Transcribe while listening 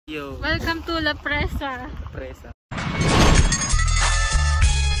Yo. Welcome to La Presa. Presa.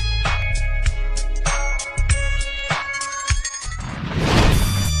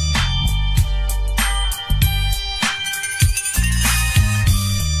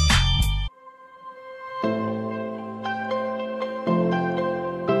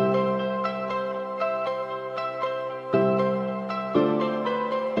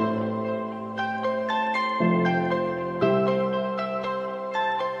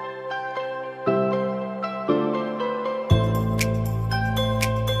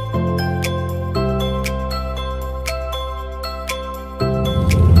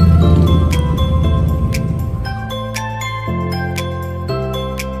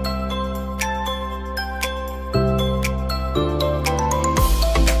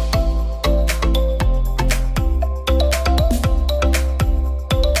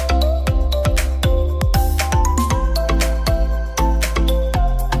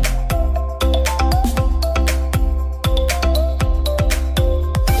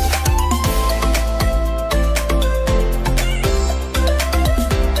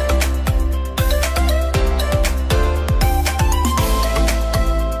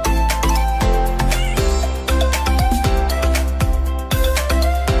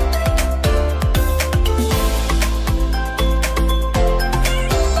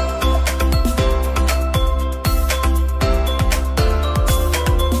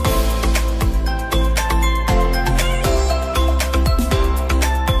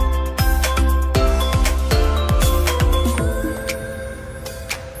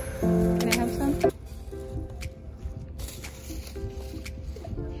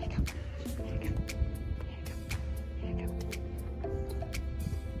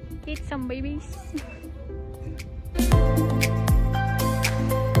 Eat some babies.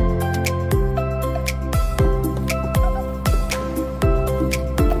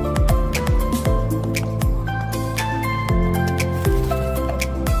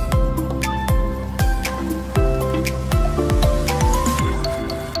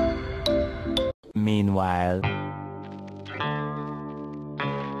 Meanwhile.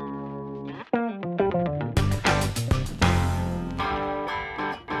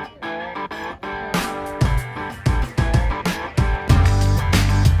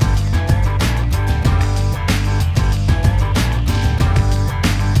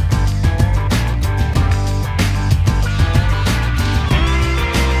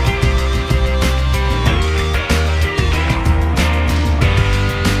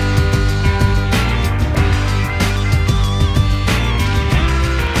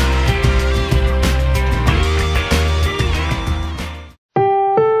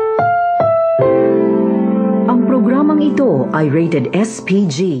 Programang ito ay rated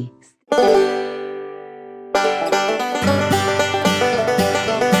SPG.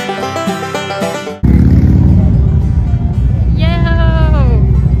 Yeah!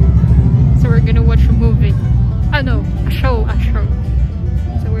 So we're gonna watch a movie. Oh no, a show.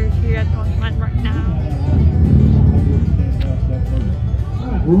 So we're here at Oatman right now.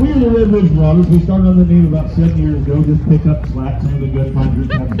 Well, we are the Red Ridge Marauders. We started on the name about 7 years ago. Just pick up slack. Some of the good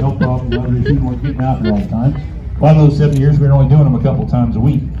hunters having health problems, other issues, weren't getting out there all the time. One of those 7 years, we were only doing them a couple times a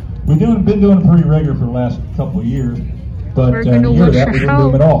week. We've been doing it pretty regular for the last couple of years, but We're gonna year watch that a we didn't show.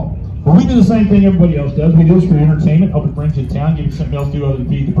 do them at all. Well, we do the same thing everybody else does. We do this for entertainment, help it bring you to town, give you something else to do other than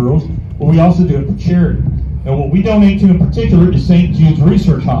feed the burros. But we also do it for charity. And what we donate to in particular is St. Jude's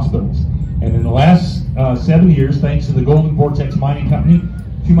Research Hospitals. And in the last 7 years, thanks to the Golden Vortex Mining Company,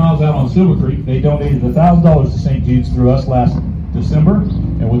 2 miles out on Silver Creek, they donated $1,000 to St. Jude's through us last December,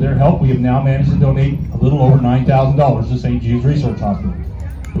 and with their help, we have now managed to donate a little over $9,000 to St. Jude's Research Hospital.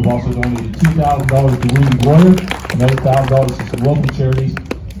 We've also donated $2,000 to Rudy Boyer, another $1,000 to some local charities,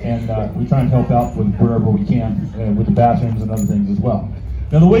 and we try and help out with wherever we can with the bathrooms and other things as well.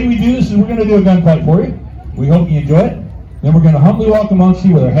 Now, the way we do this is we're going to do a gunfight for you. We hope you enjoy it. Then we're going to humbly walk amongst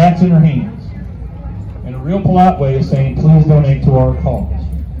you with our hats in our hands. And a real polite way of saying, please donate to our cause.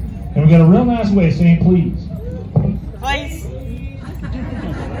 And we got a real nice way of saying, please. Please.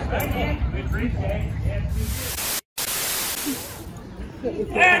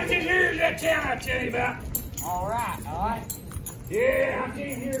 Here's that town I tell you about. All right. Yeah, I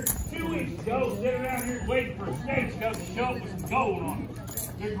came here 2 weeks ago, sitting around here waiting for a stagecoach to show up with some gold on it.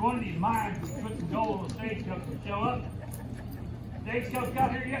 There's one of these mines that put some gold on the stagecoach to show up. Stagecoach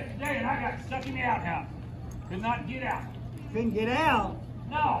got here yesterday and I got stuck in the outhouse. Could not get out. Couldn't get out?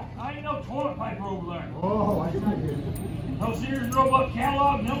 No, I ain't no toilet paper over there. Oh, I not good. No Sears Roebuck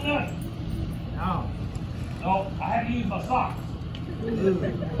catalog, no nothing. No. So I had to use my socks.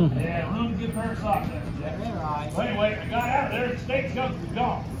 Yeah, ruined a good pair of socks after that. All right. Well, anyway, I got out of there and the stagecoach was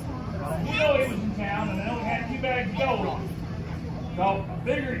gone. You know he was in town, and I know he had 2 bags of gold on him. So I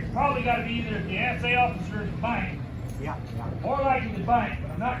figure it's probably got to be either the assay officer at the bank, more likely the bank,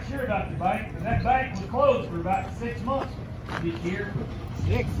 but I'm not sure about the bank, because that bank was closed for about 6 months this year.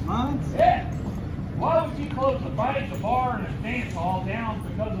 6 months? Yeah. Why would you close the bank, a bar, and a dance hall down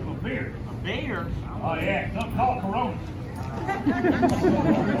because of a beer? A beer? Oh yeah, something called Corona.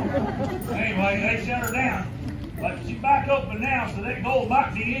 Anyway, they shut her down. But she's back open now, so that gold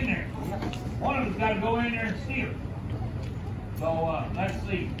might be in there. One of us got to go in there and steal it. So let's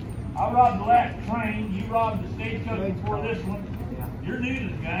see. I robbed the last train. You robbed the stagecoach before this one. You're new to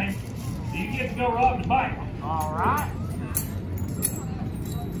the game, so you get to go rob the bank. All right.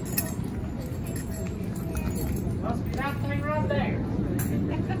 Must be that thing right there.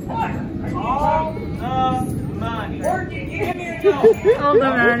 What? All the money. Where'd you get it? All the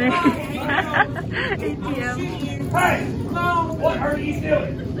money. ATM. Hey, what are you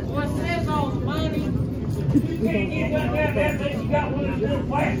doing? What says all the money? You can't get that unless you got one of those little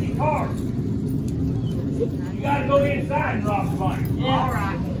plastic cars. You gotta go inside and rob the bank. Yeah. All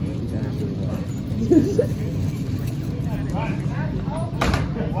right.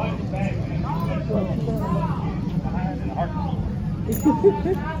 Watch the bag, man.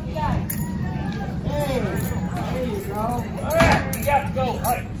 Hey, there you go. All right, you got to go.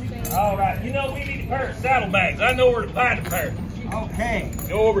 All right, you know we need a pair of saddlebags. I know where to find a pair. Okay.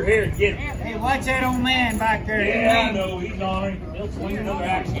 Go over here and get it. Hey, watch that old man back there. Yeah, I know. He's on it. He'll swing another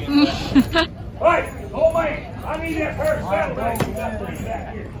axe in. Right, old man, I need that pair of saddlebags. You got three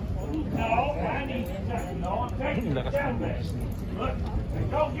back here. No, I need no, I'm taking the saddlebags. Look,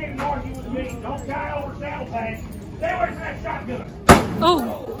 don't get noisy with me. Don't tie over saddlebags. Stay away from that shotgun. Oh.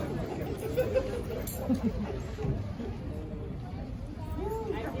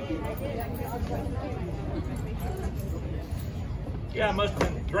 Yeah, I must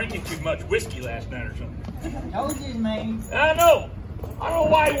have been drinking too much whiskey last night or something. Told you, man. I know. I don't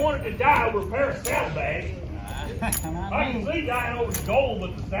know why he wanted to die over a pair of saddlebags. I can see dying over the gold,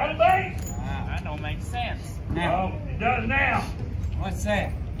 but the saddlebags? That don't make sense. No, it does now. What's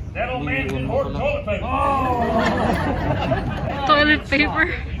that? That old man's been hoarding toilet paper. Toilet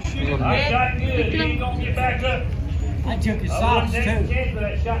paper. I shot good. He ain't gonna get back up. I took his I socks, wouldn't take a too. chance with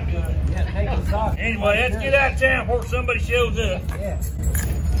that shotgun. Yeah, take his socks. Anyway, let's get out of town before somebody shows up. Yeah.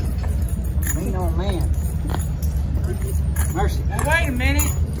 Mean old man. Mercy. Well, wait a minute.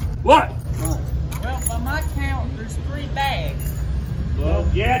 What? Well, by my count, there's 3 bags. Well,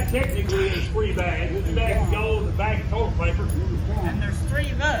 yeah, technically it's 3 bags. It's a bag of gold and a bag of toilet paper. And there's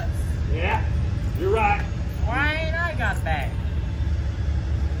 3 of us. Yeah, you're right. Why ain't I got bags?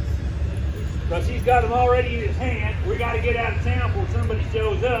 Because he's got them already in his hand. We got to get out of town before somebody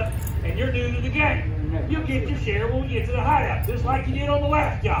shows up, and you're new to the game. You'll get your share when we get to the hideout, just like you did on the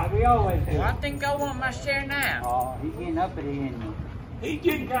last job. We always do. Well, I think I want my share now. Oh, he's getting up at the end. He's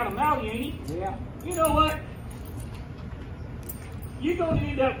getting kind of mouthy, ain't he? Yeah. You know what? You're going to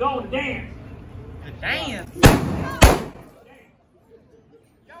end up going to dance. The dance? You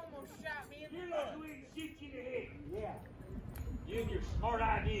almost shot me in the You're foot. not going to shoot you in the head. Yeah. You and your smart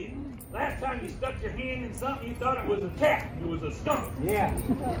idea. Last time you stuck your hand in something, you thought it was a cat. It was a skunk. Yeah.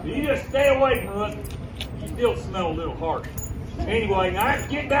 You just stay away from us. You still smell a little harsh. Anyway, now let's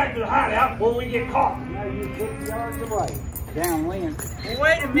get back to the hideout before we get caught. Now you're 50 yards away. Downwind. Well,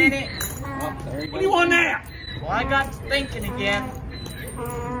 wait a minute. Oh, there What do you want now? Well, I got to thinking again.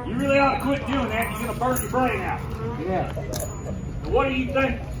 You really ought to quit doing that. You're going to burn your brain out. Yeah. What do you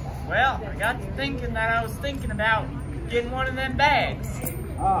think? Well, I got to thinking that I was thinking about getting one of them bags.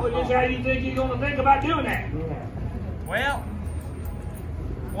 Well, just how do you think you're going to think about doing that? Yeah. Well,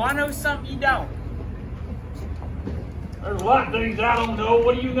 I know something you don't. There's a lot of things that I don't know.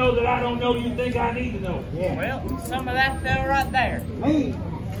 What do you know that I don't know you think I need to know? Yeah. Well, some of that fell right there. Me?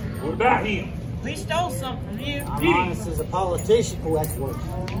 What about him? He stole something from you. I'm honest as a politician. Oh, that's worse.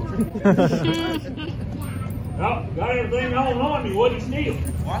 Well, got everything on me. What did he steal?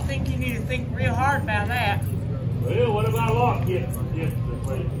 Well, I think you need to think real hard about that. Well, what about lost gifts?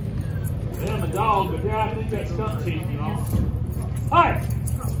 Well, I'm a dog, but yeah, I think that's skunk teeth, you know. Hey!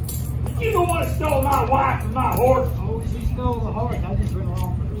 You the one that stole my wife and my horse? Oh, she stole the horse. I just went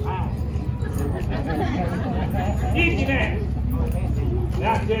along for the ride. Get you now.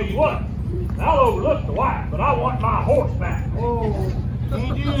 Now, I tell you what, I'll overlook the wife, but I want my horse back. Oh,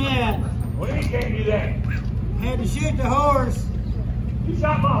 can't do that. What do you mean can't do that? Had to shoot the horse. You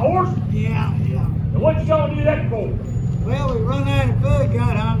shot my horse? Yeah. And what you gonna do that for? Well, we run out of food,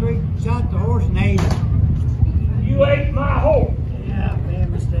 got hungry, shot the horse and ate it. You ate my horse. Yeah, bad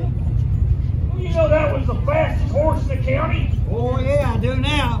mistake. You know that was the fastest horse in the county? Oh, yeah, I do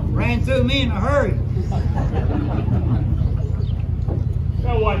now. Ran ran through me in a hurry.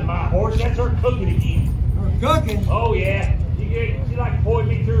 That wasn't my horse. That's her cooking again. Her cooking? Oh, yeah. She like to poison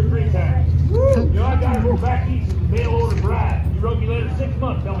me 2 or 3 times. You know, I got to go back east and mail order bride. You wrote me a letter 6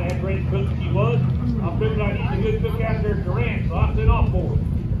 months telling me how great a cook she was. I figured I needed a good cook out there at the ranch, so I sent off for her.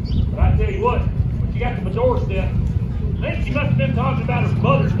 But I tell you what, when she got to my doorstep, I think she must have been talking about her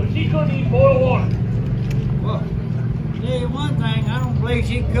mother, but she couldn't even boil water. Well, tell you one thing, I don't believe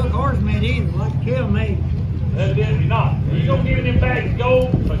she can cook horse meat either. Like kill me. Evidently not. You don't give me them bags of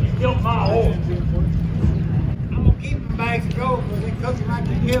gold, but you killed my horse. I'm gonna keep them bags of gold because they cook it like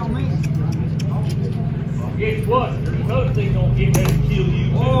they kill me. Well, guess what? There's another thing gonna get ready to kill you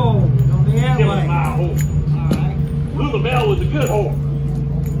too. Oh, don't be that Killing way. my horse. Alright. Lulabelle was a good horse.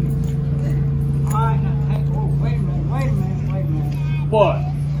 Alright, now, hey, oh, wait a minute. What? A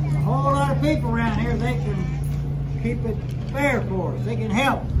whole lot of people around here, they can keep it fair for us. They can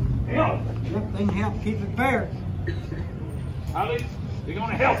help. Help. Yep, they can help keep it fair. Holly, they're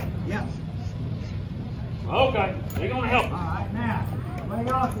gonna help. Yep. Okay, they're gonna help. Alright, now, where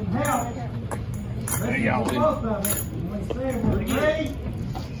y'all can help. There y'all Both of it. When we say we're ready,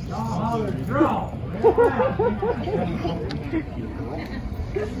 y'all holler draw.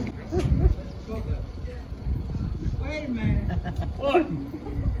 Wait a minute. What?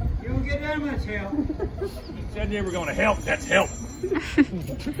 You don't get that much help. You said they were gonna help. That's help.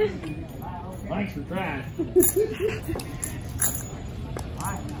 Thanks for trying.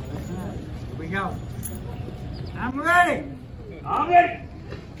 Alright, now listen up. Here we go. I'm ready. I'm ready.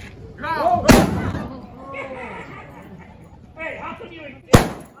 Draw. Hey, how come you ain't dead?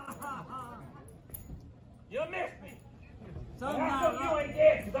 You missed me. How come you ain't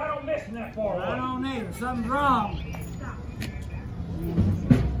dead? Because I don't miss that far away. I don't either. Something's wrong.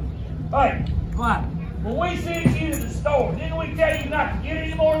 Hey, What? when we sent you to the store, didn't we tell you not to get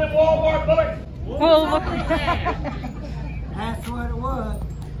any more of them Walmart bullets? Well, look at that. That's what it was.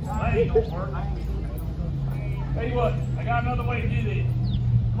 That ain't gonna work. Tell you what, I got another way to do this.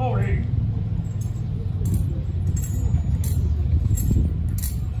 Come over here.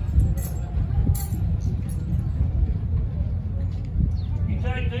 You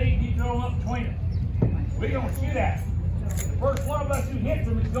take these, you throw them up between us. We're gonna shoot at them. The first one of us who hits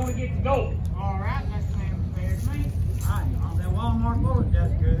them is gonna get the gold. All right, that sounds fair to me. All right, on that Walmart bullet,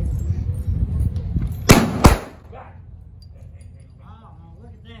 that's good. Got it. Oh,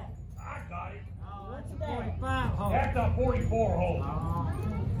 look at that. I got it. Oh, that's a 45 hole. That's a 44 hole. Oh,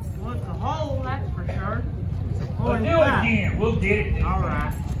 what's the hole? That's for sure. It's a We'll do it 45. again. We'll get it. this All time.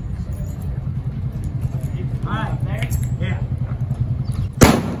 right. All right, there. Yeah.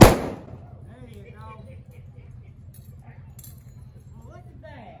 There you go. Well, look at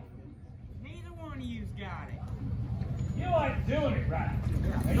that. Neither one of you's got it. You ain't doing it right.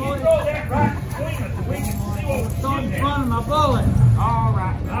 Yeah. And you throw that right between us so we can see what we're It's on shooting in at. front of my bullet. All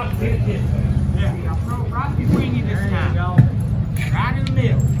right. I'll get it this time. Yeah. I'll throw it right between you this time. There you go. Right in the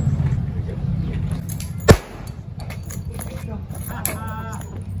middle.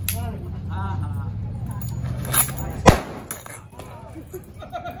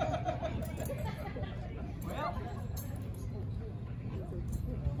 Well,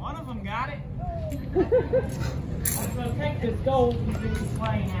 one of them got it. I'm going to take this gold and do this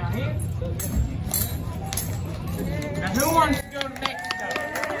plane out here. Now, who wants to go to Mexico?